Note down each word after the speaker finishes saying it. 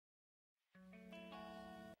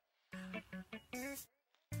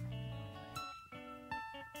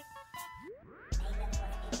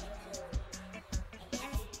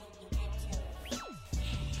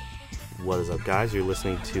What is up, guys? You're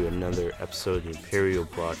listening to another episode of the Imperial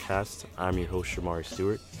Broadcast. I'm your host, Shamari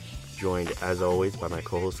Stewart, joined, as always, by my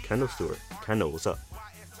co-host, Kendall Stewart. Kendall, what's up?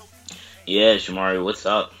 Yeah, Shamari, what's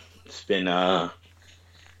up? It's been about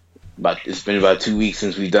 2 weeks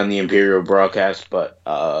since we've done the Imperial broadcast, but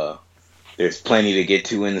there's plenty to get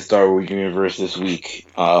to in the Star Wars universe this week.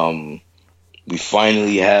 We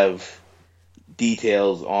finally have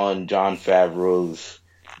details on Jon Favreau's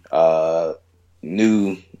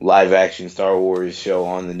new live-action Star Wars show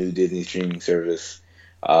on the new Disney streaming service,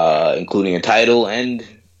 including a title and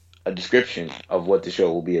a description of what the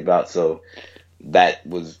show will be about. So that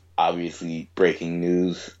was obviously breaking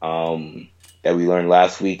news that we learned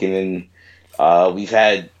last week. And then we've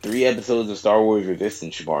had 3 episodes of Star Wars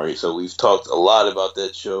Resistance, Shamari. So we've talked a lot about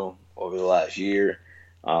that show over the last year.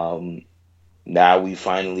 Now we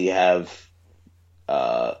finally have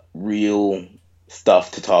real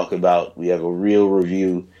stuff to talk about. We have a real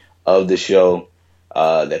review of the show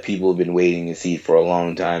that people have been waiting to see for a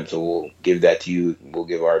long time. So we'll give that to you. We'll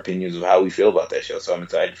give our opinions of how we feel about that show. So I'm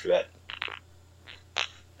excited for that.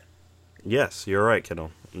 Yes, you're right,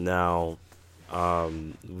 Kendall. Now,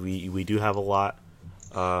 we do have a lot,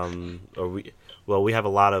 we have a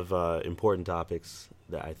lot of important topics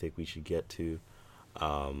that I think we should get to.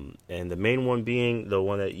 And the main one being the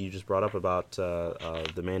one that you just brought up about The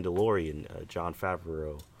Mandalorian, Jon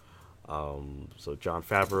Favreau. So Jon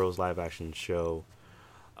Favreau's live action show.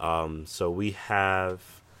 So we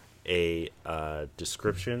have a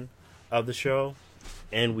description of the show,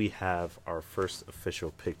 and we have our first official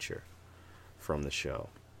picture from the show,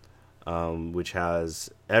 which has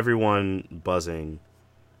everyone buzzing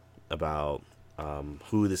about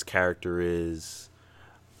who this character is,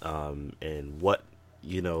 and what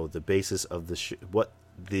the basis of the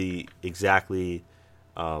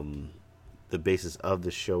the basis of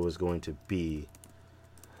the show is going to be.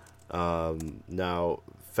 Now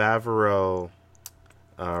Favreau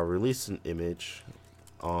released an image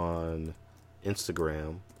on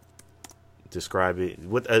Instagram describing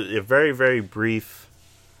with a very, very brief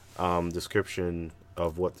description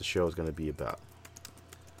of what the show is going to be about.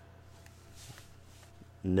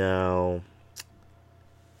 Now,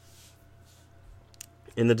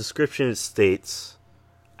 in the description it states,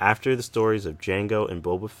 after the stories of Jango and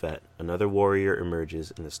Boba Fett, another warrior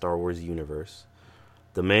emerges in the Star Wars universe.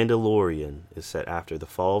 The Mandalorian is set after the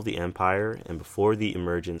fall of the Empire and before the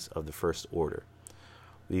emergence of the First Order.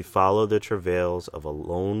 We follow the travails of a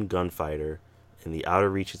lone gunfighter in the outer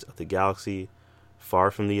reaches of the galaxy,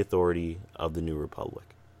 far from the authority of the New Republic.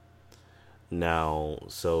 Now,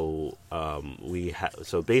 so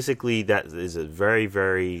basically that is a very,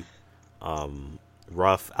 very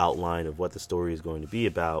rough outline of what the story is going to be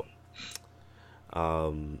about.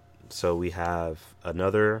 So we have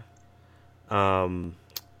another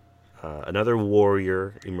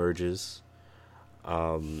warrior emerges.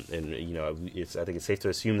 And I think it's safe to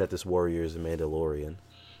assume that this warrior is a Mandalorian.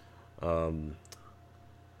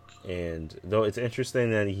 And though it's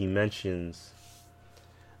interesting that he mentions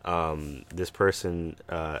this person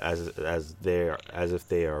as if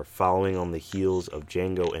they are following on the heels of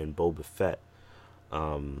Jango and Boba Fett,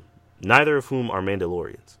 neither of whom are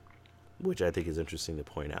Mandalorians, which I think is interesting to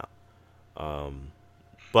point out.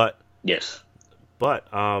 But Yes. He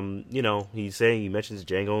mentions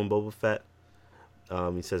Jango and Boba Fett.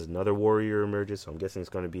 He says another warrior emerges, so I'm guessing it's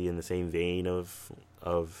going to be in the same vein of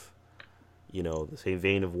the same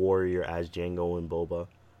vein of warrior as Jango and Boba,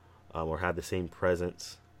 or have the same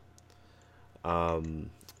presence.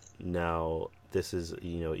 Now this is,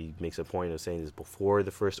 he makes a point of saying this before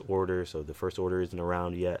the First Order, so the First Order isn't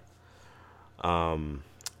around yet. And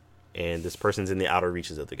this person's in the outer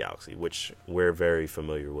reaches of the galaxy, which we're very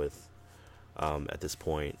familiar with at this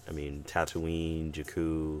point. I mean, Tatooine,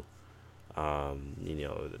 Jakku,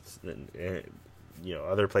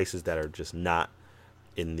 other places that are just not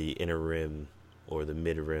in the inner rim or the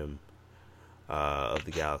mid rim of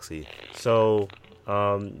the galaxy. So,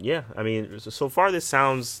 so far this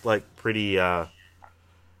sounds like pretty, I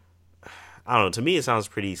don't know, to me it sounds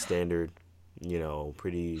pretty standard,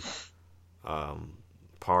 pretty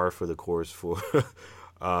par for the course for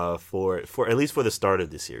at least for the start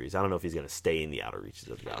of the series. I don't know if he's going to stay in the outer reaches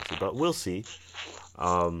of the galaxy, but we'll see.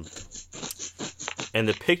 And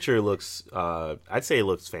the picture looks, I'd say it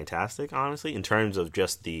looks fantastic, honestly, in terms of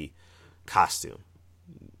just the costume.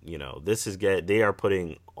 They are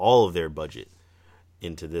putting all of their budget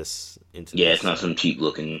into this. It's not some cheap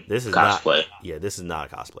looking cosplay. This is not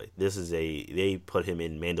a cosplay. They put him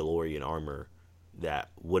in Mandalorian armor that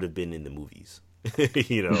would have been in the movies.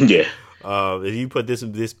 You know, Yeah. if you put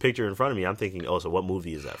this picture in front of me, I'm thinking, oh, so what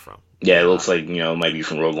movie is that from? Yeah, it looks like, it might be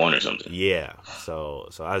from Rogue One or something. Yeah, so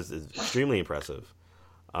I was it's extremely impressive.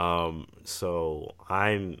 So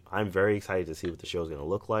I'm very excited to see what the show is going to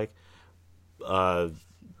look like. Uh,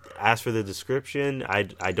 as for the description, I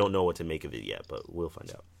don't know what to make of it yet, but we'll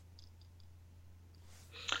find out.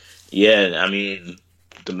 Yeah, I mean,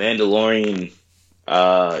 The Mandalorian,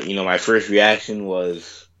 my first reaction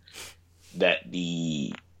was that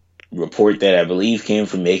the report that I believe came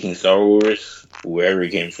from Making Star Wars, wherever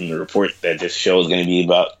it came from, the report that this show is going to be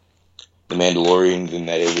about the Mandalorians and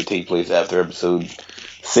that it would take place after Episode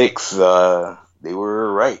 6, they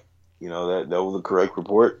were right. That was the correct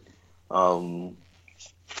report. So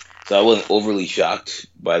I wasn't overly shocked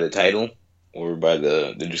by the title or by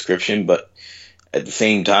the description, but at the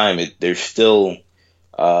same time, uh,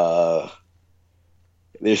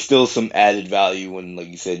 there's still some added value when, like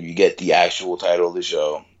you said, you get the actual title of the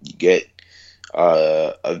show, you get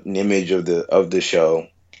an image of the show,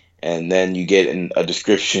 and then you get a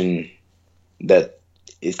description that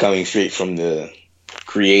is coming straight from the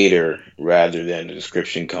creator rather than a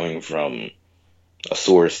description coming from a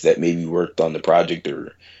source that maybe worked on the project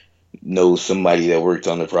or knows somebody that worked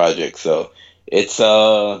on the project. So it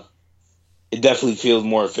definitely feels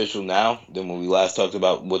more official now than when we last talked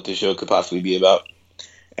about what the show could possibly be about.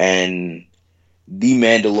 And The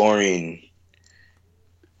Mandalorian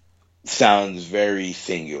sounds very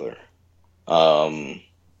singular. So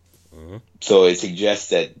it suggests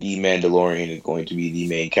that The Mandalorian is going to be the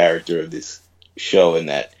main character of this show and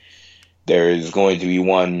that there is going to be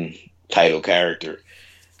one title character.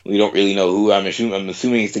 We don't really know who. I'm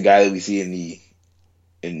assuming it's the guy that we see in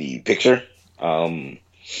the picture. We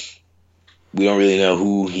don't really know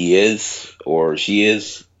who he is or she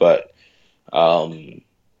is, but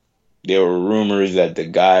there were rumors that the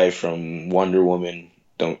guy from Wonder Woman,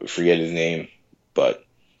 don't forget his name, but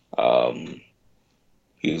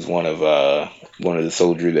he was one of the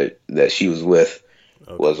soldiers that she was with,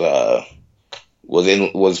 okay,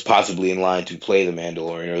 was possibly in line to play the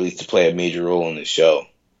Mandalorian, or at least to play a major role in the show,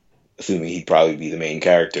 assuming he'd probably be the main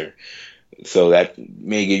character. So that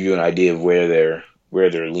may give you an idea of where they're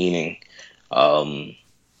leaning. But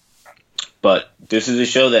this is a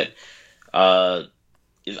show that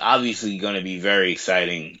is obviously going to be very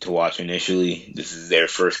exciting to watch initially. This is their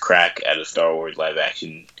first crack at a Star Wars live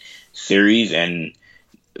action series, and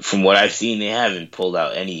from what I've seen, they haven't pulled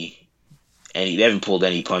out they haven't pulled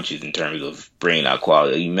any punches in terms of bringing out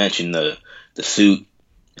quality. You mentioned the suit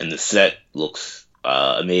and the set looks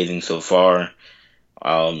amazing so far.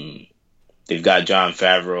 They've got Jon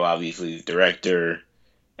Favreau, obviously the director,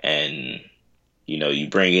 and you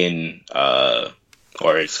bring in or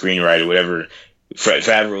a screenwriter, whatever.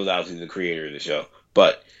 Favreau is obviously the creator of the show,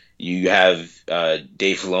 but you have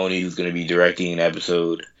Dave Filoni, who's going to be directing an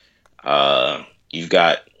episode. You've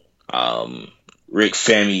got Rick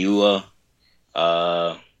Famuyiwa,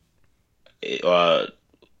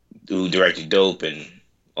 who directed Dope and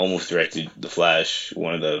almost directed The Flash,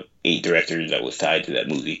 one of the 8 directors that was tied to that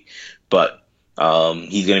movie. But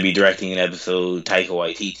he's going to be directing an episode. Taika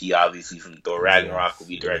Waititi, obviously from Thor Ragnarok, will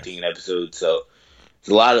be directing an episode. So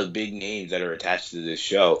there's a lot of big names that are attached to this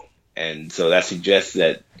show. And so that suggests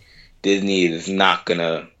that Disney is not going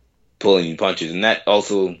to pull any punches. And that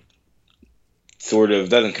also sort of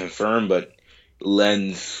doesn't confirm, but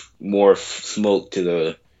lends more smoke to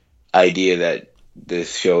the idea that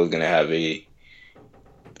this show is going to have an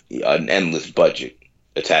endless budget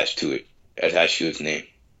attached to its name.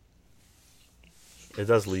 It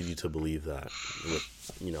does lead you to believe that with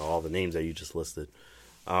all the names that you just listed.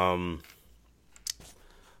 But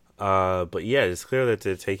yeah, it's clear that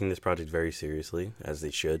they're taking this project very seriously, as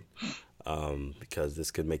they should, because this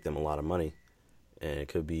could make them a lot of money, and it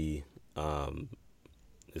could be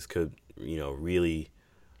this could really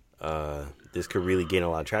gain a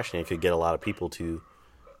lot of traction. And it could get a lot of people to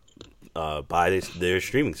buy their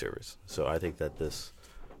streaming service. So I think that this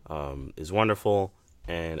is wonderful,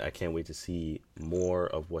 and I can't wait to see more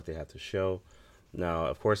of what they have to show. Now,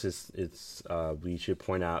 of course, it's we should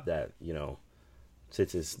point out that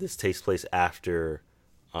since this takes place after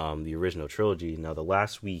the original trilogy. Now, the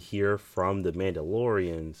last we hear from the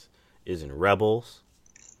Mandalorians is in Rebels,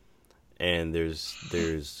 and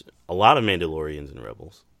there's a lot of Mandalorians in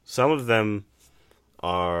Rebels. Some of them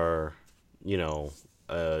are,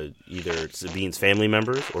 either Sabine's family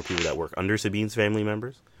members or people that work under Sabine's family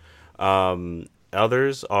members.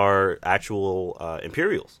 Others are actual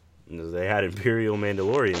Imperials. They had Imperial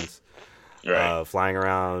Mandalorians flying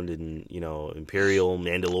around in Imperial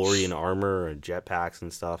Mandalorian armor and jetpacks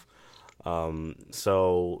and stuff.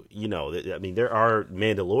 So I mean, there are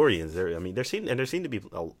Mandalorians there. I mean, there seem to be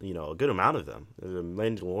a good amount of them. There are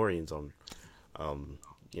Mandalorians on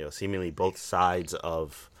seemingly both sides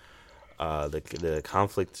of the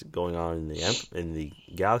conflict going on in the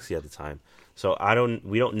galaxy at the time. So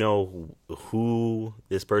we don't know who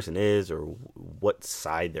this person is or what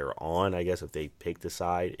side they're on. I guess if they picked a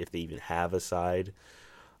side, if they even have a side.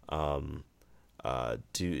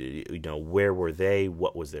 Where were they?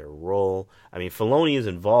 What was their role? I mean, Filoni is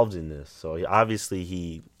involved in this, so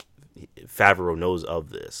obviously Favreau knows of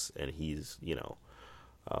this, and he's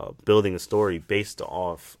building a story based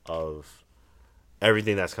off of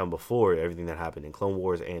everything that's come before, everything that happened in Clone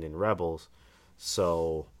Wars and in Rebels.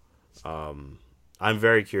 So, I'm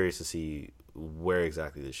very curious to see where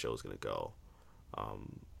exactly this show is going to go,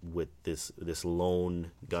 with this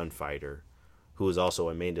lone gunfighter who is also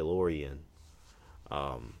a Mandalorian.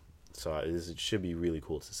 So it should be really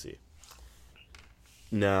cool to see.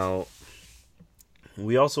 Now,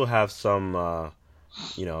 we also have some,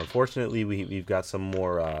 unfortunately, we've got some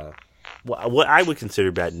more, what I would consider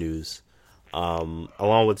bad news,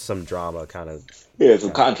 along with some drama, kind of. Yeah,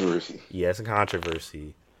 some controversy. Yeah, some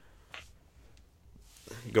controversy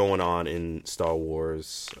going on in Star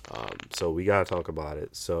Wars. So we gotta talk about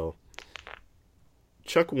it. So,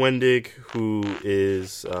 Chuck Wendig, who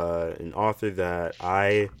is an author that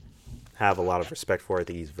I have a lot of respect for. I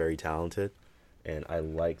think he's very talented, and I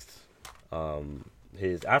liked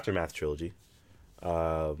his Aftermath trilogy.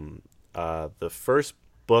 The first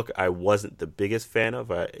book I wasn't the biggest fan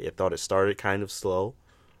of. I thought it started kind of slow,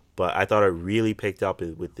 but I thought it really picked up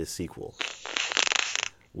with this sequel,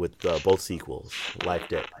 with both sequels, Life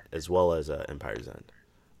Debt as well as Empire's End.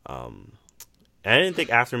 And I didn't think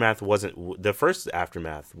Aftermath wasn't the first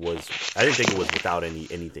Aftermath was. I didn't think it was without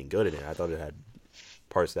anything good in it. I thought it had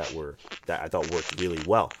parts that I thought worked really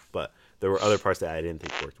well, but there were other parts that I didn't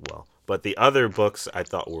think worked well. But the other books I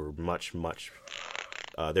thought were much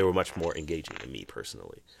they were much more engaging to me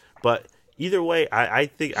personally. But either way, I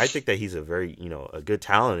think that he's a very a good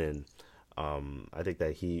talent, and I think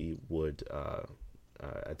that he would I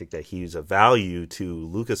think that he's a value to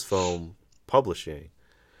Lucasfilm Publishing.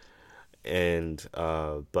 And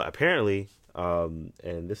but apparently,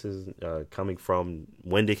 and this is coming from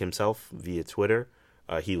Wendig himself via Twitter,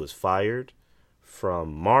 he was fired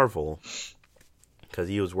from Marvel because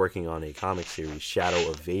he was working on a comic series,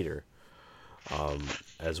 Shadow of Vader,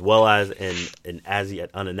 as well as an as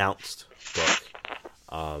yet unannounced book.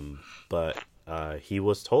 But he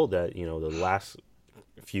was told that the last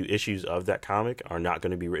few issues of that comic are not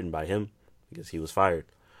going to be written by him because he was fired.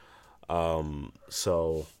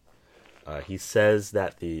 So. He says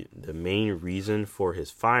that the main reason for his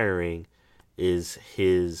firing is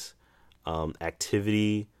his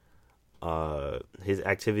activity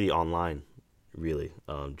online, really,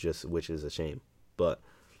 which is a shame. But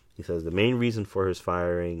he says the main reason for his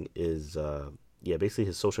firing is basically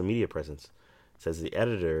his social media presence. It says the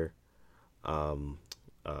editor, the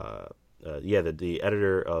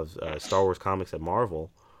editor of Star Wars comics at Marvel,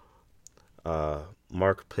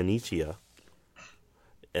 Mark Paniccia.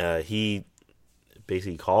 He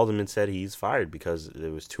basically called him and said he's fired because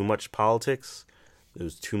there was too much politics, there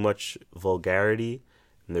was too much vulgarity,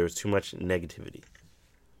 and there was too much negativity.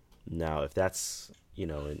 Now, if that's,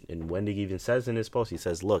 and Wendig even says in his post, he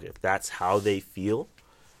says, look, if that's how they feel,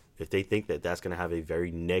 if they think that that's going to have a very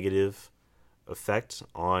negative effect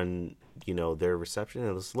on, their reception,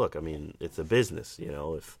 and let's look, I mean, it's a business,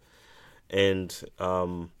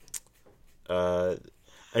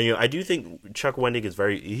 I do think Chuck Wendig is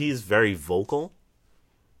very vocal.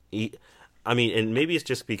 And maybe it's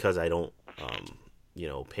just because I don't,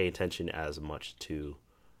 pay attention as much to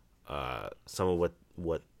some of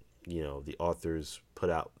what the authors put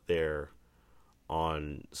out there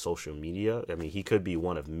on social media. I mean, he could be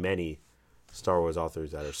one of many Star Wars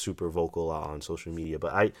authors that are super vocal on social media,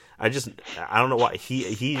 but I don't know why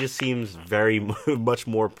he just seems very much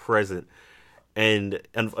more present. And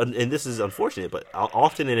this is unfortunate, but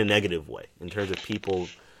often in a negative way, in terms of people,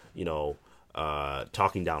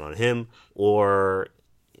 talking down on him, or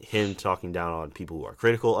him talking down on people who are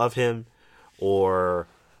critical of him, or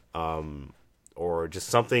just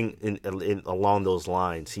something in along those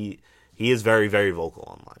lines. He is very, very vocal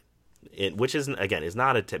online, which is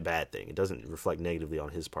not a bad thing. It doesn't reflect negatively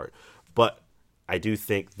on his part, but I do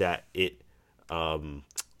think that it.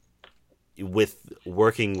 With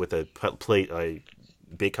working with a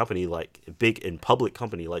big company big and public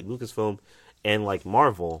company like Lucasfilm and like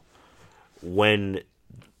Marvel, when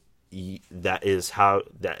that is how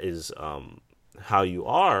you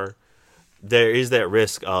are, there is that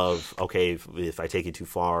risk of, okay, if I take it too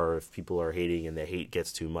far, if people are hating and the hate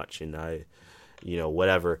gets too much, and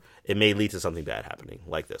whatever, it may lead to something bad happening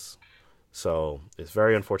like this. So it's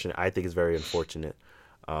very unfortunate. I think it's very unfortunate.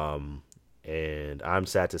 And I'm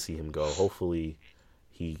sad to see him go. Hopefully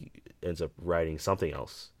he ends up writing something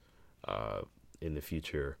else in the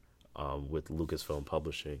future with Lucasfilm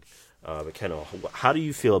Publishing. But Kendall, how do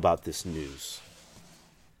you feel about this news?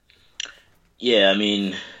 Yeah, I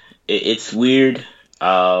mean, it's weird.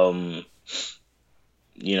 We're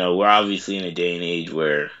obviously in a day and age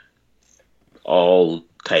where all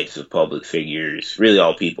types of public figures, really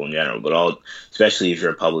all people in general, but especially if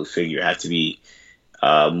you're a public figure, have to be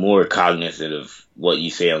more cognizant of what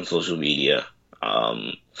you say on social media.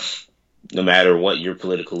 No matter what your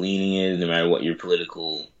political leaning is, no matter what your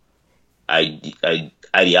political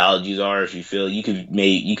ideologies are, if you feel you can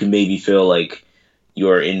maybe feel like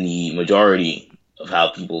you're in the majority of how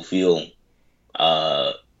people feel,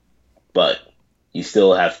 but you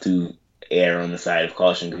still have to err on the side of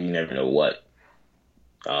caution because you never know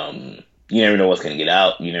you never know what's going to get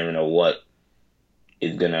out. You never know what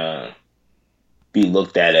is going to be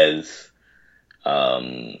looked at as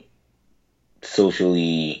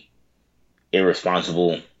socially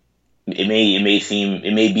irresponsible. It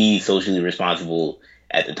may be socially responsible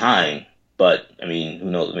at the time, but I mean,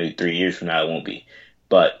 who knows? Maybe 3 years from now it won't be.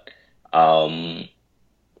 But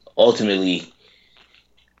ultimately,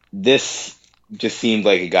 this just seemed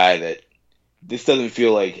like a guy that. This doesn't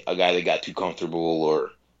feel like a guy that got too comfortable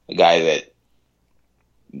or a guy that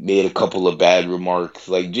made a couple of bad remarks.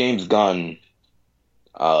 Like James Gunn,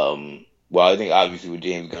 I think obviously what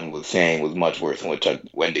James Gunn was saying was much worse than what Chuck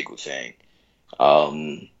Wendig was saying.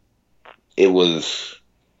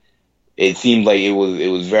 It seemed like it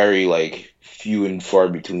was very like few and far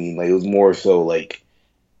between. Like it was more so like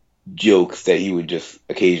jokes that he would just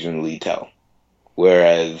occasionally tell.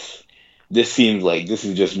 Whereas this seems like this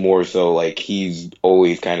is just more so like he's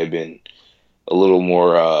always kind of been a little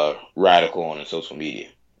more radical on his social media.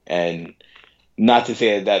 And not to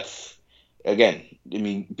say that that's, again, I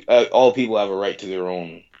mean, all people have a right to their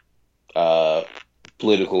own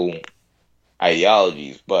political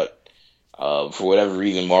ideologies, but for whatever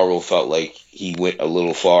reason, Marvel felt like he went a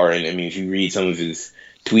little far. And I mean, if you read some of his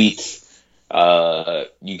tweets,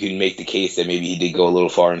 you can make the case that maybe he did go a little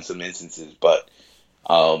far in some instances, but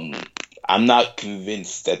I'm not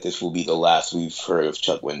convinced that this will be the last we've heard of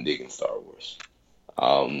Chuck Wendig in Star Wars.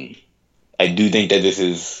 I do think that this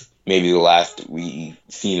is maybe the last we've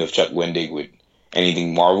seen of Chuck Wendig with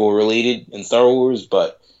anything Marvel related in Star Wars,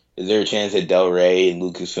 but is there a chance that Del Rey and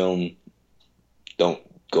Lucasfilm don't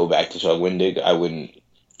go back to Chuck Wendig? I wouldn't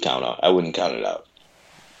count it out.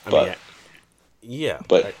 Yeah.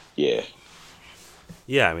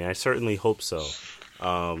 I mean, I certainly hope so.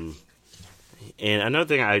 And another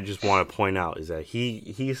thing I just want to point out is that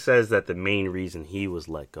he says that the main reason he was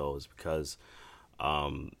let go is because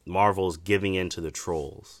Marvel's giving in to the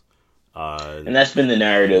trolls. And that's been the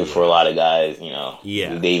narrative for a lot of guys,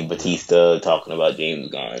 Yeah. Dave Bautista talking about James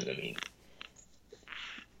Gunn.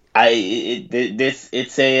 I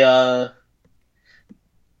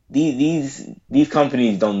mean, these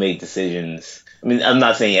companies don't make decisions. I mean, I'm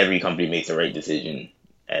not saying every company makes the right decision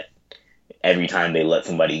at every time they let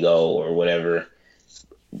somebody go or whatever,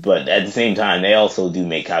 but at the same time, they also do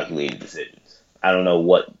make calculated decisions. I don't know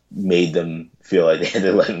what made them feel like they had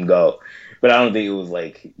to let him go, but I don't think it was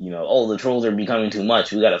like, the trolls are becoming too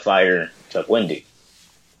much, we got to fire Chuck Wendig.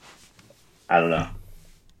 I don't know.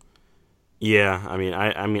 Yeah, I mean,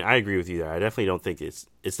 I agree with you there. I definitely don't think it's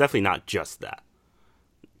definitely not just that.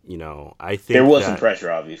 I think there was some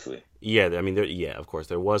pressure, obviously. Yeah, I mean, of course,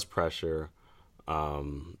 there was pressure.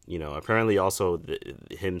 Apparently also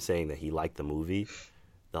him saying that he liked the movie,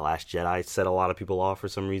 The Last Jedi, set a lot of people off for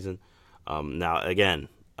some reason. Now, again,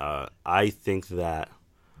 I think that,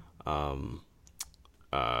 I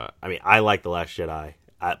mean, I like The Last Jedi,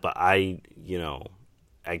 but I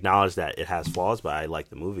acknowledge that it has flaws, but I like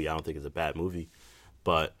the movie. I don't think it's a bad movie.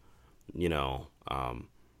 But,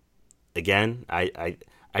 again,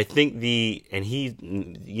 I think he,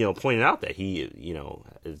 pointed out that he,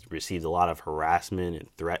 has received a lot of harassment and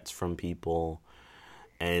threats from people.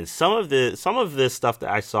 And some of this stuff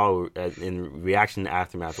that I saw in reaction to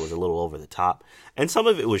Aftermath was a little over the top. And some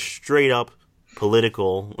of it was straight up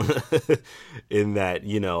political in that,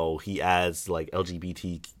 he adds like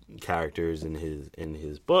LGBT characters in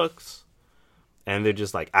his books. And they're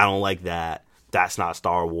just like, I don't like that. That's not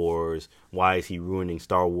Star Wars. Why is he ruining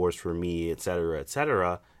Star Wars for me, etc.,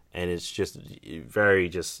 etc.? And it's just they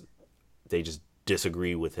just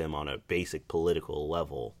disagree with him on a basic political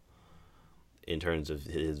level. in terms of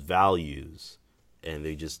his values, and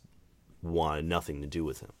they just wanted nothing to do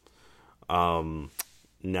with him.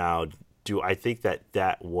 Now, do I think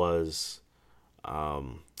that was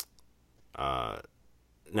now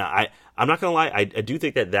I'm not gonna lie, I do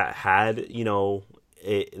think that had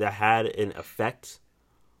that had an effect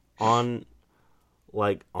on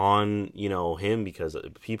him, because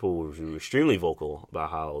people were extremely vocal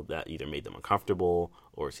about how that either made them uncomfortable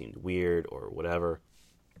or seemed weird or whatever.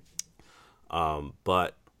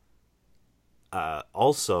 But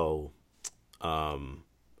also,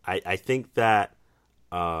 I think that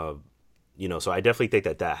so I definitely think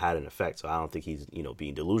that had an effect. So I don't think he's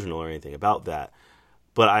being delusional or anything about that.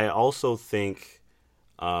 But I also think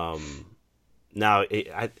now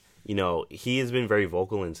he has been very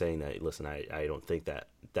vocal in saying that, listen, I don't think that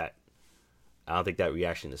I don't think that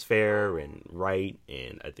reaction is fair and right,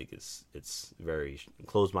 and I think it's very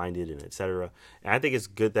closed-minded and etc. And I think it's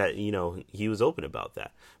good that he was open about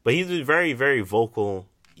that. But he's been very, very vocal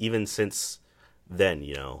even since then,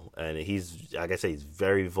 and he's, like I say, he's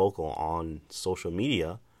very vocal on social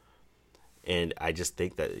media, and I just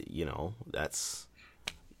think that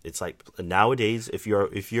it's like nowadays, if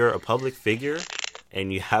you're a public figure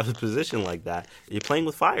and you have a position like that, you're playing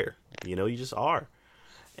with fire. You just are.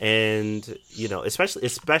 And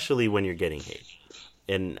especially when you're getting hate.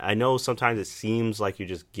 And I know sometimes it seems like you're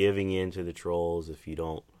just giving in to the trolls if you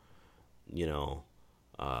don't, if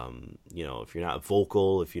you're not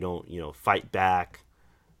vocal, if you don't, fight back.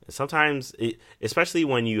 And sometimes, especially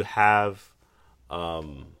when you have,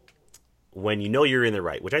 when you're in the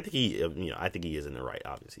right, which I think he is in the right,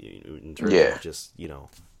 obviously, in terms of just,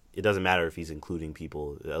 it doesn't matter if he's including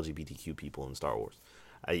people, LGBTQ people in Star Wars.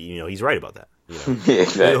 He's right about that.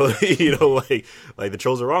 Exactly. Like the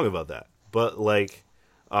trolls are wrong about that. But when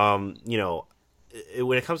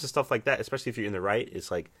it comes to stuff like that, especially if you're in the right,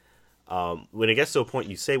 it's like when it gets to a point,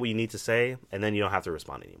 you say what you need to say, and then you don't have to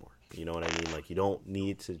respond anymore. You know what I mean? Like, you don't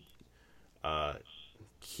need to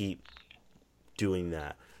keep doing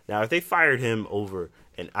that. Now, if they fired him over,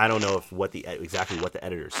 and I don't know exactly what the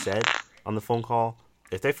editor said on the phone call,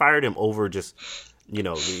 if they fired him over just,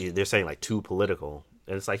 they're saying like too political.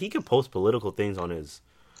 And it's like, he can post political things on his,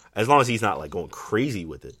 as long as he's not like going crazy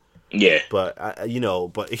with it. Yeah. But he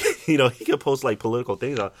can post like political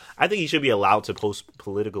things on. I think he should be allowed to post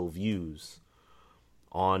political views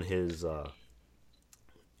on his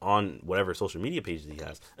on whatever social media pages he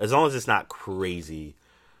has, as long as it's not crazy.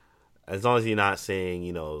 As long as you're not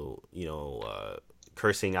saying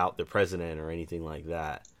cursing out the president or anything like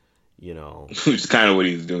that. Which is kind of what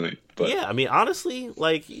he's doing. But yeah, I mean, honestly,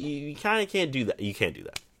 like, you kind of can't do that. You can't do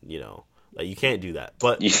that. Like, you can't do that.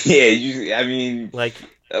 But yeah, I mean, like,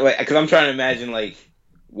 because I'm trying to imagine, like,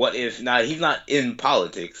 what if now he's not in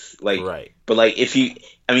politics, like, right? But like, if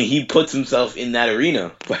he puts himself in that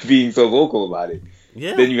arena by being so vocal about it.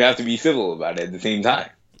 Yeah. Then you have to be civil about it at the same time.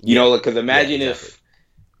 Because imagine if,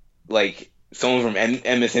 like, someone from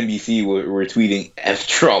MSNBC were tweeting F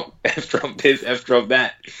Trump this, F Trump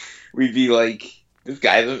that. We'd be like, this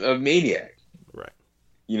guy's a maniac. Right.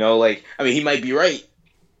 He might be right,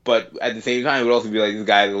 but at the same time, it would also be like, this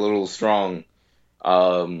guy's a little strong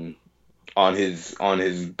on his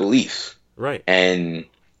beliefs. Right. And,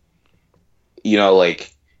 he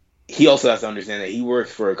also has to understand that he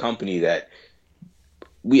works for a company that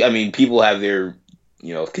people have their,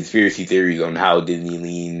 conspiracy theories on how Disney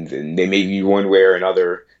leans, and they may be one way or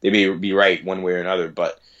another. They may be right one way or another,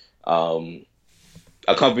 but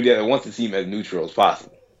a company that wants to seem as neutral as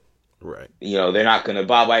possible. Right. They're not going to,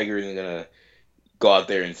 Bob Iger isn't going to go out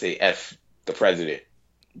there and say F the president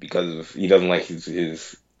because he doesn't like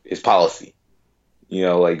his policy.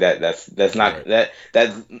 That's not, right.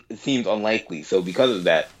 That seems unlikely. So because of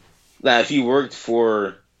that, now if he worked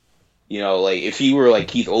for, if he were like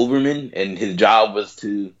Keith Olbermann and his job was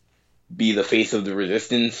to be the face of the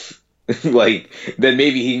resistance, then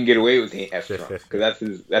maybe he can get away with saying F Trump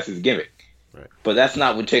because that's his gimmick. Right. But that's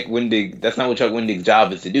not what Chuck Wendig's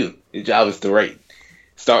job is to do. His job is to write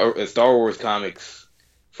Star Wars comics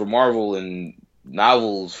for Marvel and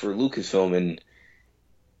novels for Lucasfilm, and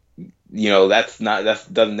that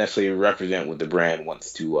doesn't necessarily represent what the brand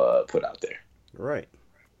wants to put out there. Right.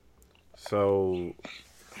 So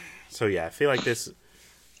yeah, I feel like this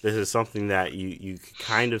is something that you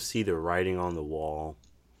kind of see the writing on the wall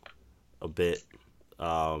a bit.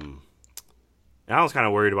 And I was kind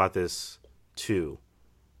of worried about this too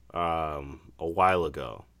a while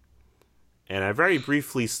ago, and I very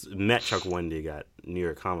briefly met Chuck Wendig at New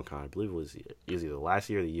York Comic Con. I believe it was either last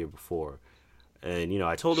year or the year before, and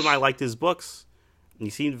I told him I liked his books, and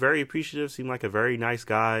he seemed very appreciative, seemed like a very nice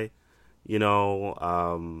guy.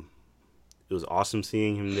 It was awesome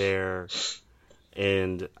seeing him there,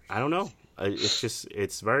 and I don't know.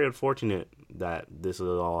 It's very unfortunate that this is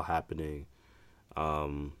all happening.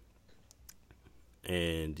 And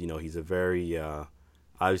he's a very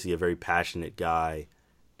obviously a very passionate guy,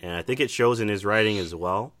 and I think it shows in his writing as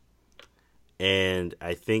well. And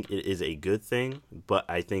I think it is a good thing, but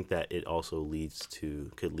I think that it also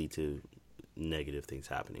could lead to negative things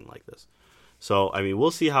happening like this. So, I mean,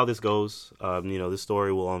 we'll see how this goes. This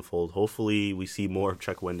story will unfold. Hopefully, we see more of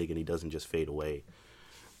Chuck Wendig and he doesn't just fade away.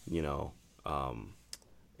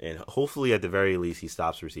 And hopefully, at the very least, he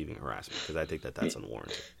stops receiving harassment, because I think that that's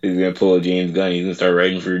unwarranted. He's gonna pull a James Gunn. He's gonna start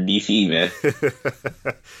writing for DC, man. He's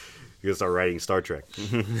gonna start writing Star Trek.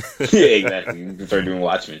 Yeah, exactly. He's gonna start doing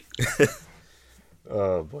Watchmen.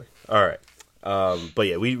 Oh boy! All right, but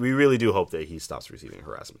yeah, we really do hope that he stops receiving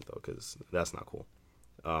harassment, though, because that's not cool.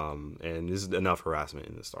 And there's enough harassment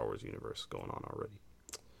in the Star Wars universe going on already.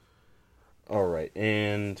 All right,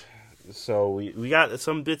 and so we got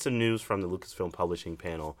some bits of news from the Lucasfilm Publishing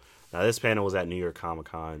panel. Now, this panel was at New York Comic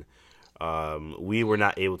Con. We were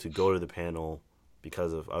not able to go to the panel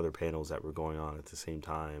because of other panels that were going on at the same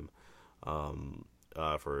time.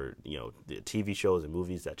 For the TV shows and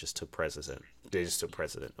movies that just took precedent. They just took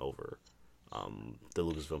precedent over the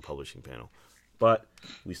Lucasfilm Publishing panel. But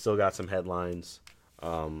we still got some headlines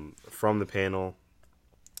from the panel.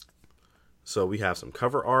 So we have some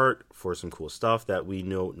cover art for some cool stuff that we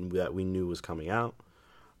knew was coming out.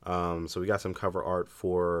 So we got some cover art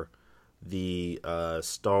for the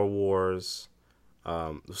Star Wars.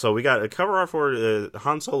 So we got a cover art for the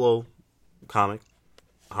Han Solo comic,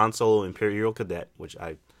 Han Solo Imperial Cadet, which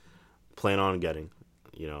I plan on getting.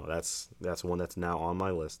 That's one that's now on my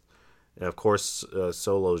list. And of course,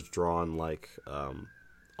 Solo's drawn like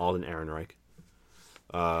Alden Ehrenreich,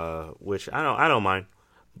 which I don't mind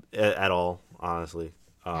at all, honestly,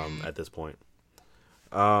 at this point.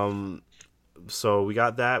 So we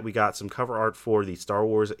got that. We got some cover art for the Star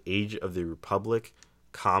Wars Age of the Republic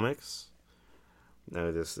comics.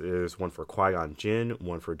 Now, there's one for Qui-Gon Jinn,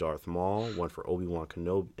 one for Darth Maul, one for Obi-Wan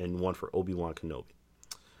Kenobi, and one for Obi-Wan Kenobi.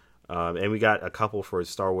 And we got a couple for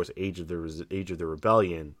Star Wars Age of the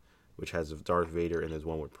Rebellion, which has Darth Vader, and there's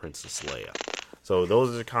one with Princess Leia. So those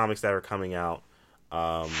are the comics that are coming out.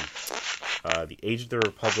 The Age of the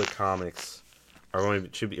Republic comics are going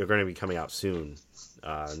to be coming out soon,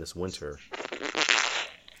 in this winter.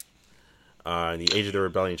 And the Age of the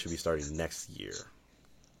Rebellion should be starting next year.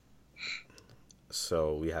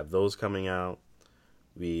 So we have those coming out.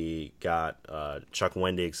 We got Chuck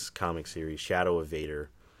Wendig's comic series, Shadow of Vader,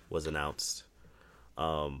 was announced.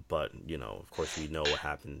 But, of course, we know what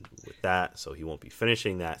happened with that, so he won't be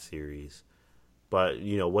finishing that series. But,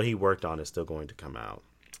 what he worked on is still going to come out.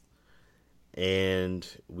 And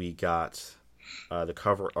we got the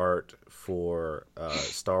cover art for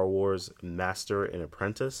Star Wars Master and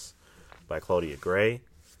Apprentice by Claudia Gray,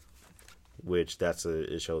 which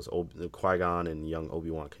it shows Qui-Gon and young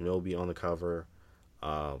Obi-Wan Kenobi on the cover.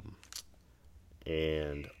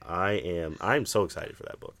 And I'm so excited for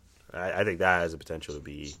that book. I think that has the potential to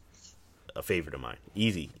be a favorite of mine.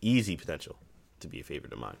 Easy potential to be a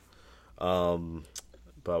favorite of mine.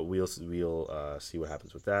 But we'll see what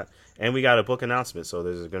happens with that. And we got a book announcement. So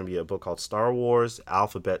there's going to be a book called Star Wars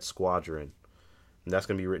Alphabet Squadron. And that's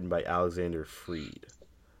going to be written by Alexander Freed.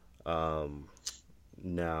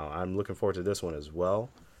 Now, I'm looking forward to this one as well.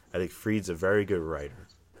 I think Freed's a very good writer.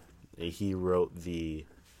 He wrote he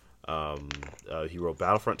wrote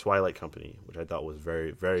Battlefront Twilight Company, which I thought was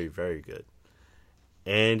very, very, very good.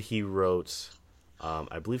 And he wrote,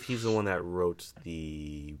 I believe he's the one that wrote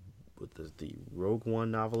the Rogue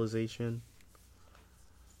One novelization.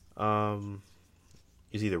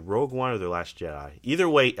 It's either Rogue One or The Last Jedi. Either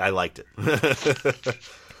way, I liked it.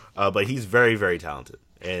 But he's very, very talented.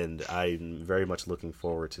 And I'm very much looking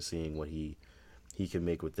forward to seeing what he can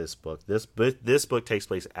make with this book. This book takes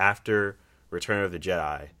place after Return of the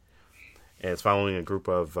Jedi, and it's following a group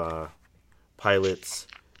of pilots,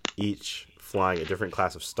 each flying a different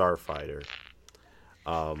class of starfighter,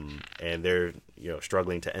 and they're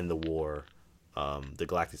struggling to end the war, the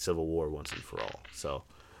Galactic Civil War, once and for all.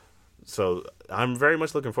 So I'm very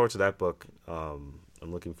much looking forward to that book. I'm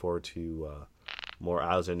looking forward to more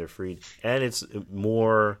Alexander Freed, and it's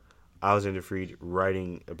more Alexander Freed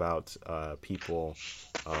writing about people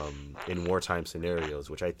in wartime scenarios,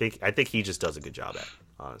 which I think he just does a good job at,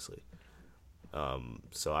 honestly.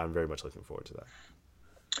 So I'm very much looking forward to that.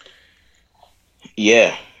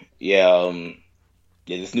 Yeah.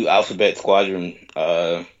 This new Alphabet Squadron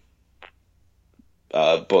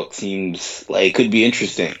book seems like it could be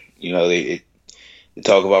interesting. They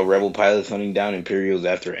talk about rebel pilots hunting down Imperials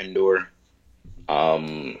after Endor.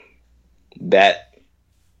 Um, that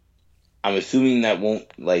I'm assuming that won't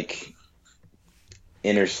like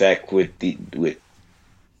intersect with the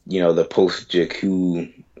post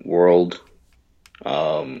Jakku world.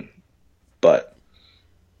 Um, but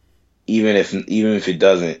even if it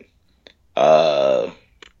doesn't, uh,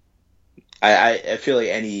 I feel like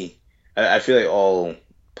I feel like all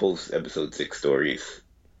post episode 6 stories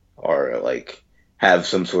are like have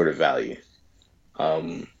some sort of value.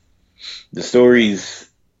 Um, the Yeah. stories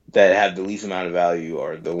that have the least amount of value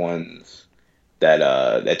are the ones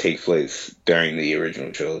that take place during the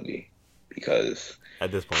original trilogy because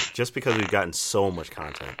At this point, just because we've gotten so much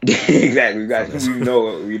content exactly from this.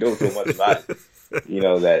 we know so much about it,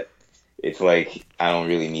 that it's like I don't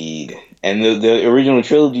really need. And the original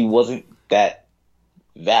trilogy wasn't that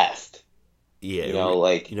vast. Yeah,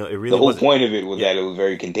 Like it the really whole wasn't. point of it was Yeah, that it was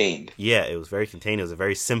very contained. yeah, it was very contained. It was a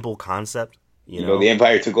very simple concept. The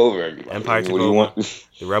Empire took over everybody. I Empire mean, took what do you over. want?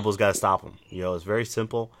 The rebels got to stop them. It's very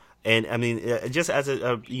simple. And I mean, just as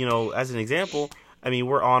as an example, I mean,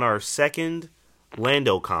 we're on our second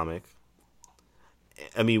Lando comic.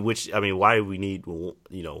 Why do we need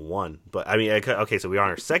one? But I mean, okay, so we're on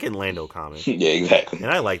our second Lando comic, Yeah, exactly.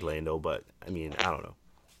 and I like Lando, but I mean, I don't know,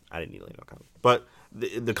 I didn't need Lando comic, but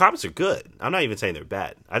the comics are good. I'm not even saying they're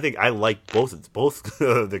bad. I think I like both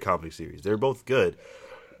the comic series. They're both good,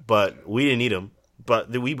 but we didn't need them. But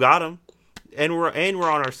we got them, and we're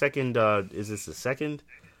on our second. Is this the second?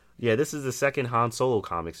 Yeah, this is the second Han Solo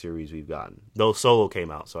comic series we've gotten. Though Solo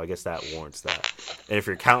came out, so I guess that warrants that. And if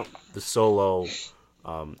you count the Solo,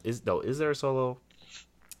 is there a Solo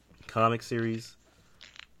comic series?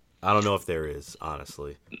 I don't know if there is,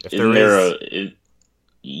 honestly. If Isn't there there is, a?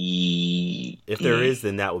 if there is,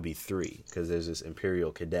 then that would be 3 because there's this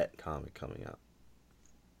Imperial Cadet comic coming out.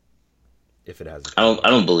 If it hasn't come I out,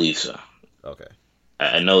 don't believe so. okay.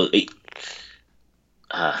 I know.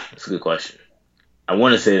 That's a good question. I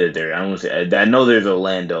want to say that there. I want to say I know there's a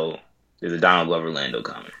Lando. There's a Donald Glover Lando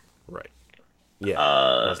comic. Right. Yeah.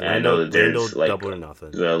 That's And I know that Lando there's like Double or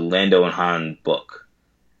Nothing. the Lando and Han book.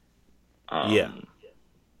 Yeah.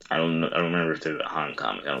 I don't know. I don't remember if there's a Han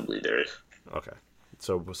comic. I don't believe there is. Okay.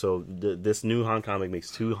 So this new Han comic makes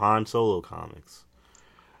 2 Han Solo comics.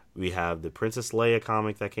 We have the Princess Leia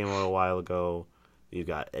comic that came out a while ago. You've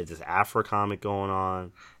got this Afra comic going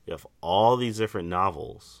on. You have all these different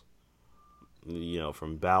novels.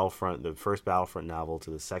 From Battlefront, the first Battlefront novel to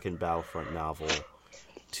the second Battlefront novel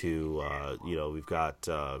to we've got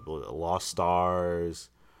Lost Stars,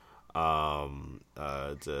 the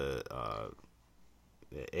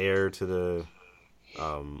heir to the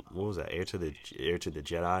what was that? Heir to the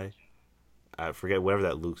Jedi. I forget whatever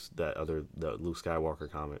the Luke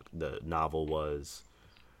Skywalker comic, the novel was.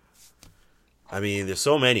 I mean, there's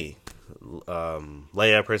so many.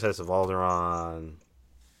 Leia, Princess of Alderaan.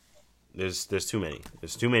 There's too many.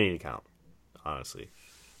 There's too many to count, honestly.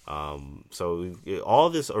 So all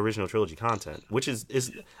this original trilogy content, which is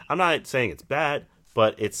I'm not saying it's bad,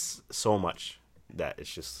 but it's so much that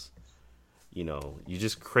it's just you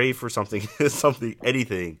just crave for something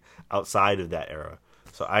anything outside of that era.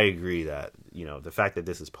 So I agree that the fact that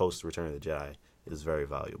this is post Return of the Jedi is very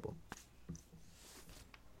valuable.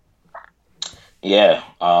 Yeah.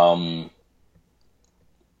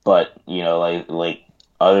 But like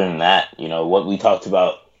other than that, what we talked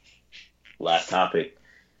about last topic,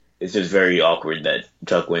 it's just very awkward that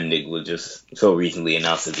Chuck Wendig was just so recently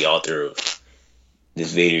announced as the author of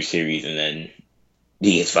this Vader series, and then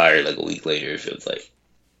he gets fired like a week later. It feels like.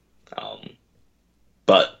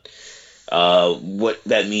 But what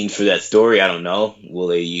that means for that story, I don't know. Will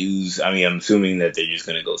they use? I mean, I'm assuming that they're just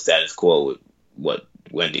gonna go status quo with what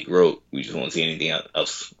Wendig wrote. We just won't see anything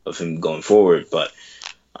else of him going forward. But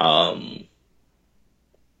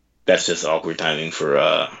that's just awkward timing for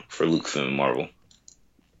Lucasfilm and Marvel.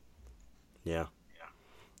 Yeah,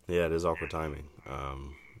 it is awkward timing.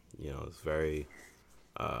 It's very,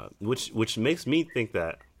 which makes me think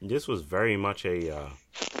that this was very much a.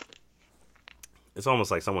 It's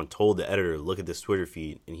almost like someone told the editor to look at this Twitter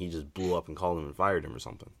feed, and he just blew up and called him and fired him or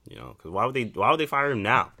something. Because why would they fire him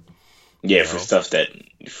now? Yeah, for stuff that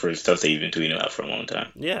he's been tweeting about for a long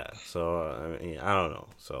time. Yeah, so I don't know.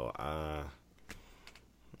 So I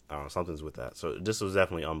don't know, something's with that. So this was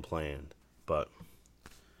definitely unplanned, but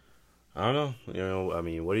I don't know. I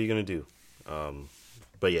mean, what are you gonna do?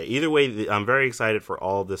 But yeah, either way, I'm very excited for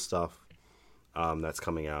all this stuff that's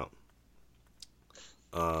coming out.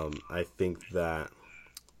 I think that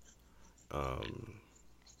I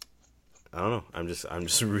don't know. I'm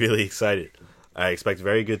just really excited. I expect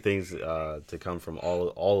very good things to come from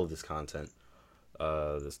all of this content.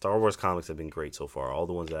 The Star Wars comics have been great so far. All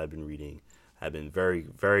the ones that I've been reading have been very,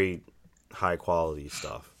 very high quality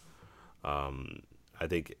stuff. I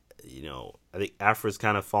think Afra's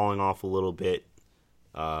kind of falling off a little bit,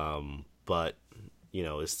 but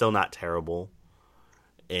it's still not terrible.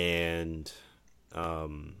 And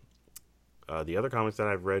the other comics that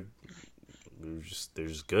I've read, they're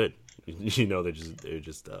just good. They're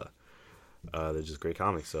just great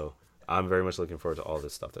comics. So I'm very much looking forward to all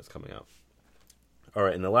this stuff that's coming out. All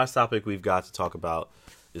right, and the last topic we've got to talk about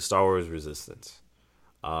is Star Wars Resistance.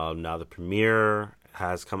 Now the premiere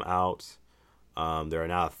has come out. There are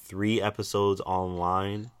now 3 episodes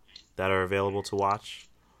online that are available to watch,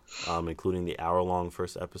 including the hour-long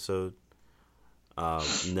first episode.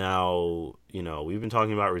 Now, we've been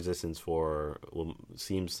talking about Resistance for it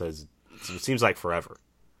seems like forever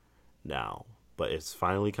now, but it's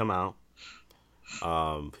finally come out.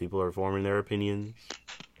 People are forming their opinions.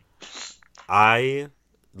 I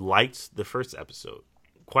liked the first episode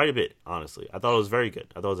quite a bit, honestly. I thought it was very good.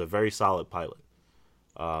 I thought it was a very solid pilot.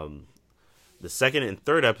 The second and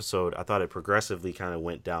third episode, I thought it progressively kind of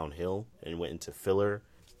went downhill and went into filler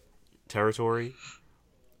territory.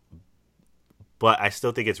 But I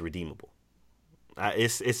still think it's redeemable.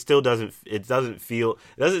 It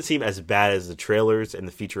doesn't seem as bad as the trailers and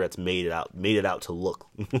the featurettes made it out to look.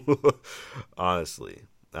 Honestly,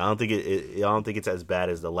 I don't think it's as bad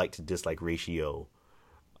as the like to dislike ratio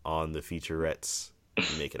on the featurettes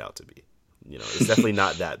make it out to be. It's definitely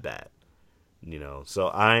not that bad.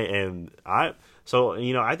 So I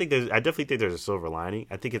definitely think there's a silver lining.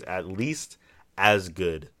 I think it's at least as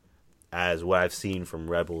good as what I've seen from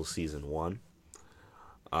Rebels season 1.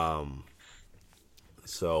 I'm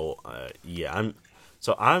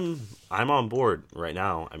on board right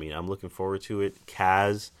now. I mean, I'm looking forward to it.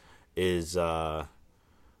 Kaz is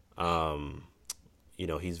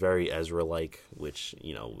he's very Ezra-like, which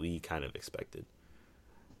we kind of expected.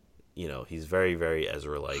 He's very, very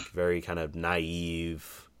Ezra-like, very kind of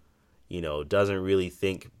naive. Doesn't really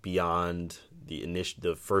think beyond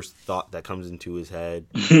the first thought that comes into his head.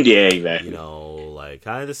 Yeah, exactly. Like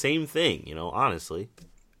kind of the same thing. Honestly.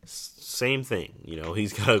 Same thing,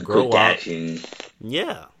 he's got to grow up.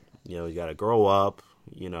 Yeah, he's got to grow up.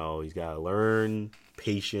 He's got to learn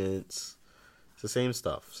patience. It's the same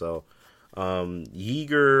stuff. So,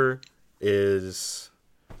 Yeager is.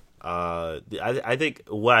 I think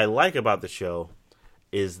what I like about the show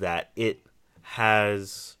is that it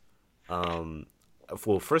has. Well,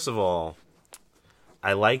 first of all,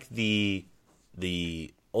 I like the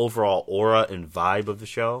overall aura and vibe of the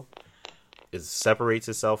show. It separates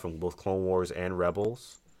itself from both Clone Wars and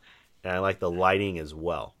Rebels, and I like the lighting as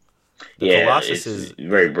well. The Colossus is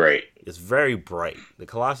very bright. It's very bright. The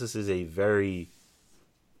Colossus is a very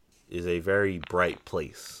bright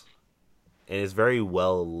place, and it's very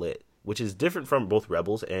well lit, which is different from both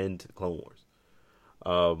Rebels and Clone Wars.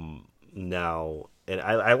 Now, and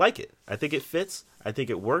I like it. I think it fits. I think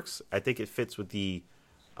it works. I think it fits with the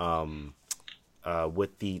tone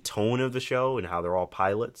of the show and how they're all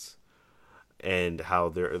pilots. And how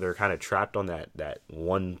they're kind of trapped on that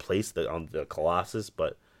one place on the Colossus,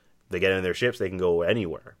 but they get in their ships, they can go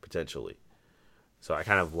anywhere potentially. So I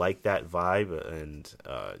kind of like that vibe, and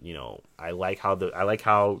I like how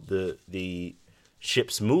the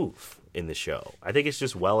ships move in the show. I think it's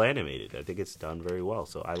just well animated. I think it's done very well.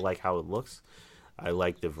 So I like how it looks. I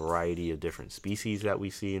like the variety of different species that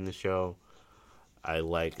we see in the show. I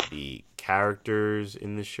like the characters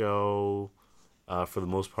in the show for the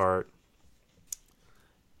most part.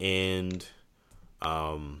 And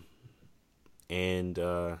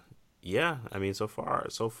yeah, I mean, so far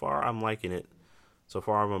I'm liking it. So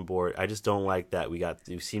far I'm on board. I just don't like that we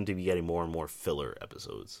seem to be getting more and more filler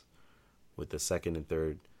episodes, with the second and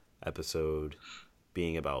third episode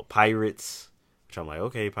being about pirates, which I'm like,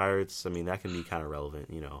 okay, pirates. I mean, that can be kind of relevant,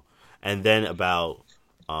 And then about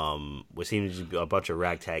what seems to be a bunch of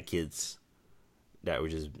ragtag kids that were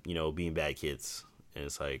just being bad kids, and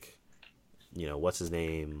it's like. What's his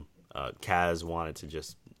name? Kaz wanted to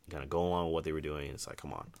just kind of go along with what they were doing. It's like,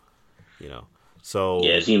 come on, So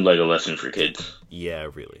yeah, it seemed like a lesson for kids. Yeah,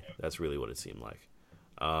 really, that's really what it seemed like.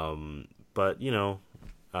 But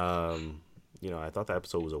I thought the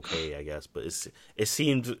episode was okay, I guess, but it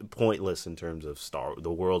seemed pointless in terms of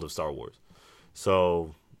the world of Star Wars.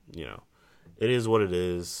 So it is what it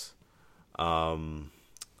is. And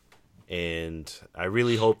I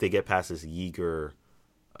really hope they get past this Yeager.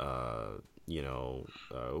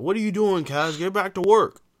 What are you doing, Kaz? Get back to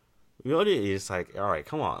work. It's like, all right,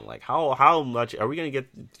 come on. Like, how much are we gonna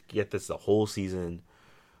get this the whole season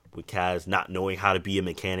with Kaz not knowing how to be a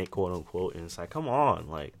mechanic, quote unquote? And it's like, come on,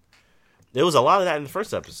 like, there was a lot of that in the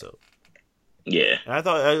first episode. Yeah. And I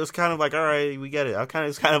thought it was kind of like, all right, we get it.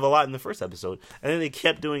 It's kind of a lot in the first episode, and then they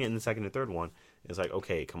kept doing it in the second and third one. It's like,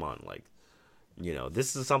 okay, come on, like,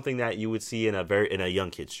 this is something that you would see in a young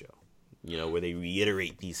kids show, where they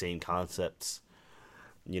reiterate these same concepts,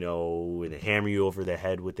 and hammer you over the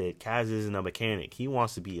head with it. Kaz isn't a mechanic; he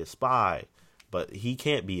wants to be a spy, but he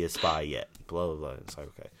can't be a spy yet. Blah blah blah. It's like,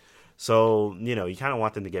 okay, so you kind of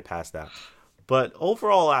want them to get past that. But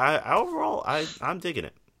overall, I'm digging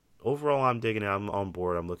it. Overall, I'm digging it. I'm on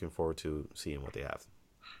board. I'm looking forward to seeing what they have.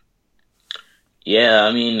 Yeah,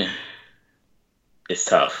 I mean, it's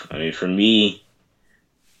tough. I mean, for me,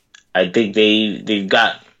 I think they've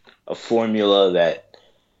got a formula that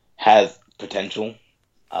has potential,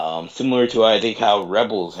 similar to I think how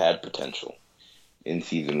Rebels had potential in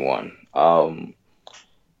season one.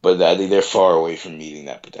 But I think they're far away from meeting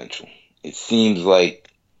that potential. It seems like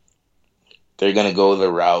they're gonna go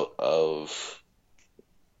the route of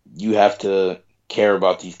you have to care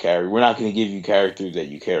about these characters. We're not gonna give you characters that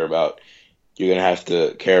you care about. You're gonna have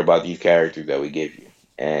to care about these characters that we give you,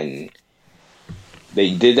 and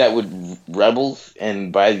they did that with Rebels.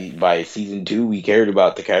 And by season 2, we cared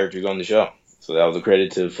about the characters on the show. So that was a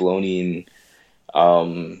credit to Filoni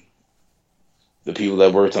and the people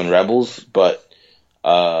that worked on Rebels. But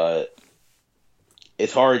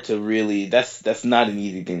it's hard to really. That's not an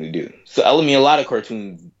easy thing to do. So I mean, a lot of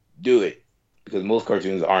cartoons do it because most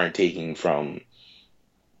cartoons aren't taking from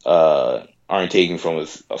a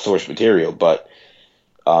source material, but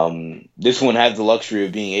this one has the luxury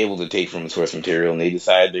of being able to take from the source material, and they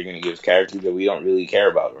decide they're going to give us characters that we don't really care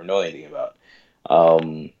about or know anything about.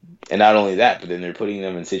 And not only that, but then they're putting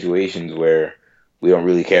them in situations where we don't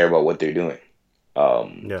really care about what they're doing.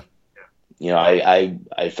 Yeah.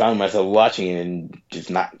 I found myself watching it and just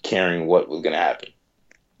not caring what was going to happen.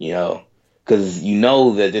 Because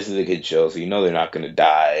that this is a kid show, so they're not going to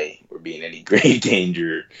die or be in any grave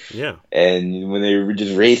danger. Yeah. And when they were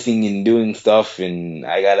just racing and doing stuff, and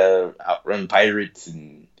I gotta outrun pirates,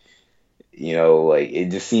 and it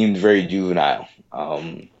just seemed very juvenile.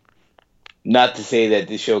 Not to say that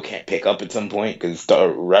this show can't pick up at some point, because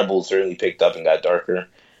Rebels certainly picked up and got darker,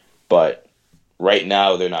 but right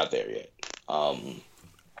now they're not there yet.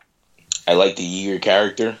 I like the Yeager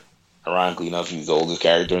character. Ironically enough, he's the oldest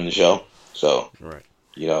character in the show. So, right.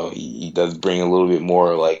 He does bring a little bit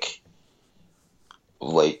more like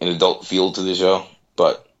an adult feel to the show,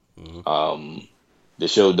 but the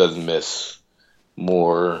show does miss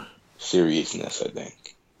more seriousness, I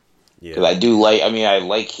think. Yeah. Because I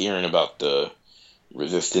like hearing about the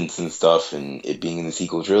Resistance and stuff and it being in the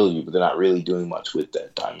sequel trilogy, but they're not really doing much with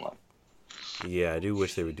that timeline. Yeah, I do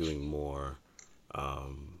wish they were doing more.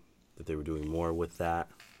 That they were doing more with that.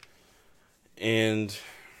 And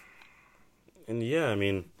yeah, I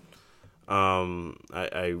mean,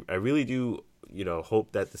 I really do,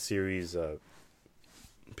 hope that the series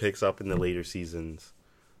picks up in the later seasons.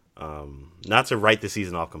 Not to write the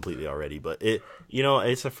season off completely already, but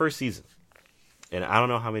it's the first season, and I don't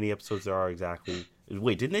know how many episodes there are exactly.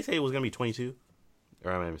 Wait, didn't they say it was gonna be 22?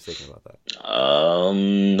 Or am I mistaken about that?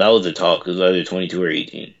 That was the talk. It was either 22 or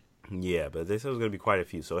 18. Yeah, but they said it was gonna be quite a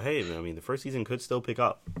few. So hey, I mean, the first season could still pick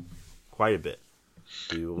up quite a bit.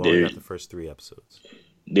 We've only got the first 3 episodes.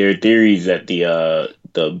 There are theories that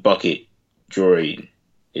the bucket droid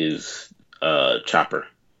is Chopper.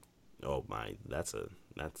 Oh my, that's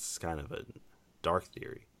kind of a dark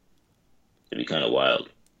theory. It'd be kind of wild.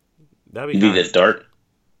 That'd be. You think that's dark?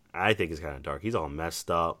 I think it's kind of dark. He's all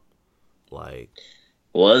messed up.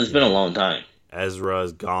 Well, it's been a long time.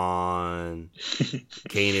 Ezra's gone.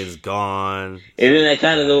 Kanan's gone. Isn't that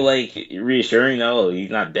kind of reassuring though? He's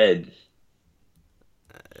not dead.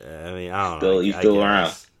 I mean, I don't know. He's still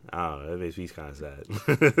around. I don't know. That makes me kind of sad.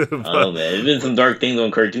 I don't know, man. There's been some dark things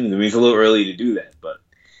on cartoons. I mean, it's a little early to do that, but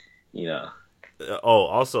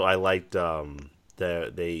also, I liked the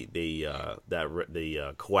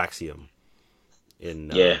coaxium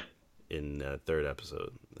in third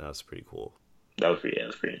episode. That was pretty cool. That was pretty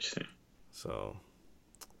interesting. So,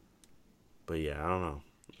 but yeah, I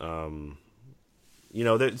don't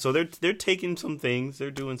know. They're taking some things, they're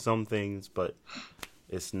doing some things, but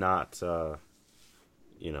it's not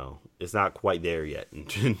it's not quite there yet in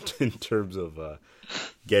terms of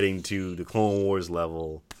getting to the Clone Wars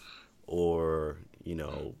level or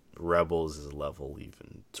Rebels' level,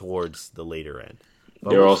 even towards the later end. But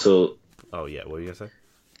they're also. Oh yeah, what were you gonna say?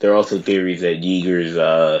 There are also theories that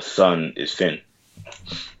Yeager's son is Finn.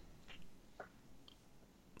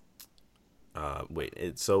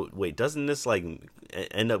 Wait, doesn't this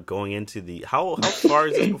end up going into the how far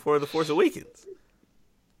is this before The Force Awakens?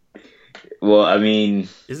 Well, I mean,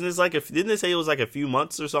 Isn't this like didn't they say it was like a few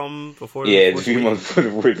months or something before? yeah, it's a few months for the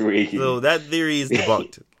fourth wave. So that theory is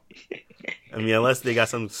debunked. I mean, unless they got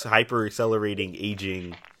some hyper accelerating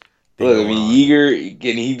aging thing. Look, I mean, Yeager,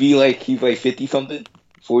 can he be like, he's like 50 something,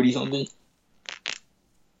 40 something?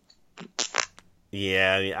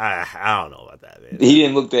 Yeah, I mean, I don't know about that, man. He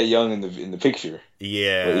didn't look that young in the picture.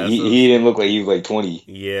 Yeah, like, he didn't look like he was like 20.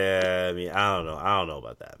 Yeah, I mean, I don't know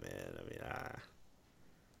about that, man. I mean,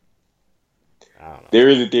 I don't know. There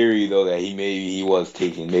is a theory though that he was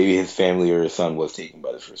taken. Maybe his family or his son was taken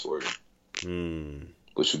by the First Order.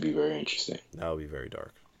 Which would be very interesting. That would be very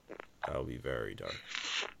dark. That would be very dark.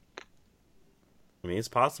 I mean, it's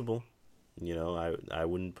possible. You know, I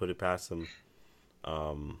wouldn't put it past them.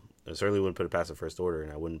 I certainly wouldn't put it past the First Order,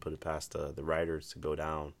 and I wouldn't put it past the writers to go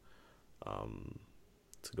down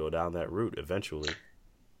that route eventually.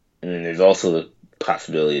 And then there's also the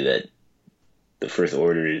possibility that the First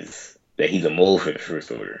Order that he's a mole for the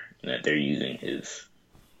First Order, and that they're using his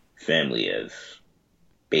family as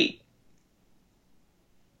bait,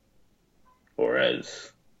 or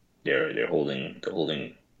as they're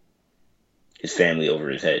holding his family over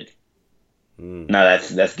his head. Now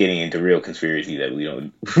that's getting into real conspiracy that we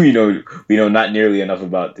know not nearly enough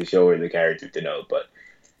about the show or the character to know, but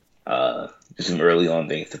just some early on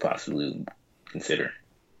things to possibly consider.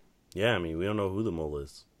 Yeah, I mean, we don't know who the mole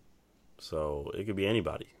is, so it could be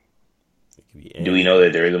anybody. Do we know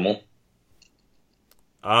that there is a mole?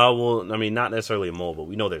 Well, I mean, not necessarily a mole, but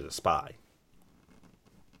we know there's a spy.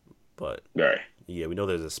 But right. Yeah, we know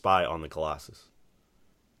there's a spy on the Colossus.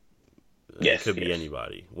 Yes, it could be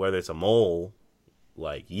anybody, whether it's a mole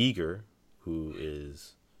like Yeager, who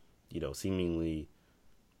is, seemingly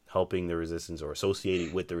helping the Resistance or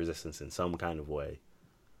associated with the Resistance in some kind of way.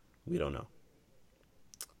 We don't know.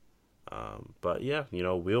 But yeah,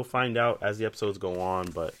 we'll find out as the episodes go on.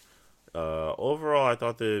 But overall, I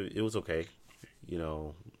thought that it was okay.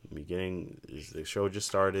 Beginning, the show just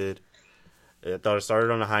started. I thought it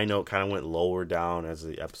started on a high note, kind of went lower down as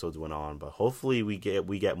the episodes went on. But hopefully, we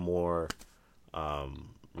get more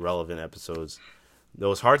relevant episodes.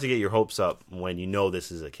 Though it's hard to get your hopes up when you know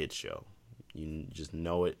this is a kids show. You just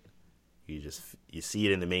know it. You see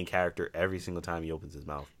it in the main character every single time he opens his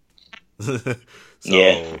mouth. So,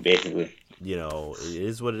 yeah, basically. It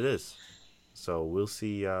is what it is. So we'll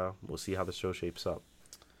see how the show shapes up.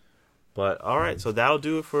 But all right, so that'll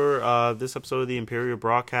do it for this episode of the Imperial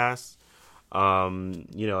Broadcast. Again,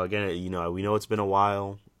 we know it's been a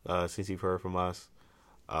while since you've heard from us.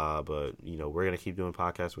 But we're gonna keep doing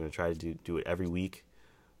podcasts. We're gonna try to do it every week.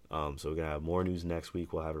 So we're gonna have more news next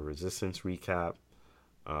week. We'll have a Resistance recap.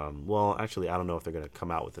 Well, actually, I don't know if they're gonna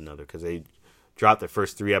come out with another because they dropped the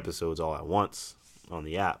first 3 episodes all at once on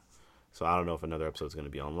the app. So I don't know if another episode is gonna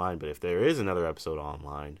be online. But if there is another episode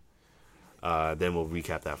online, then we'll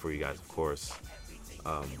recap that for you guys, of course.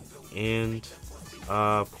 And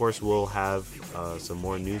of course, we'll have some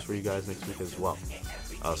more news for you guys next week as well.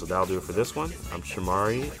 So that'll do it for this one. I'm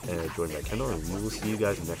Shamari, joined by Kendall, and we will see you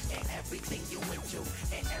guys next time. Peace.